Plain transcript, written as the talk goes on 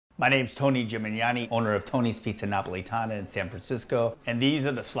My name's Tony Gemignani, owner of Tony's Pizza Napolitana in San Francisco, and these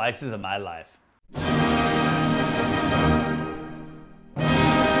are the slices of my life.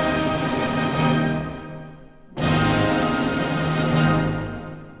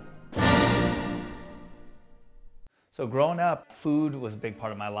 So growing up, food was a big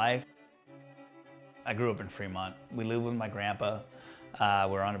part of my life. I grew up in Fremont. We lived with my grandpa.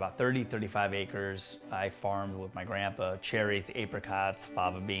 We're on about 35 acres. I farmed with my grandpa, cherries, apricots,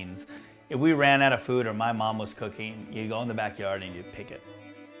 fava beans. If we ran out of food or my mom was cooking, you'd go in the backyard and you'd pick it.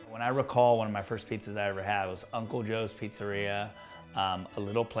 When I recall, one of my first pizzas I ever had was Uncle Joe's Pizzeria, a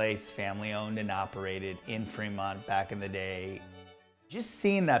little place, family owned and operated in Fremont back in the day. Just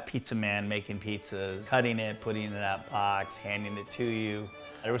seeing that pizza man making pizzas, cutting it, putting it in that box, handing it to you,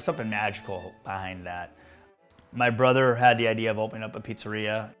 there was something magical behind that. My brother had the idea of opening up a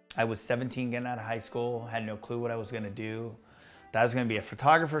pizzeria. I was 17 getting out of high school, had no clue what I was gonna do. I was gonna be a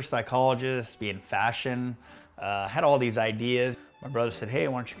photographer, psychologist, be in fashion, had all these ideas. My brother said, hey,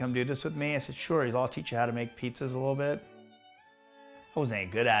 why don't you come do this with me? I said, sure. He's, I'll teach you how to make pizzas a little bit. I wasn't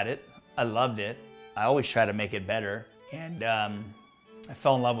any good at it. I loved it. I always try to make it better. And I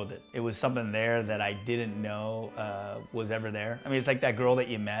fell in love with it. It was something there that I didn't know was ever there. I mean, it's like that girl that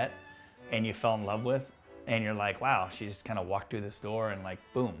you met and you fell in love with, and you're like, wow, she just kind of walked through this door and like,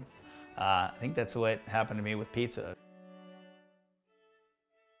 boom. I think that's what happened to me with pizza.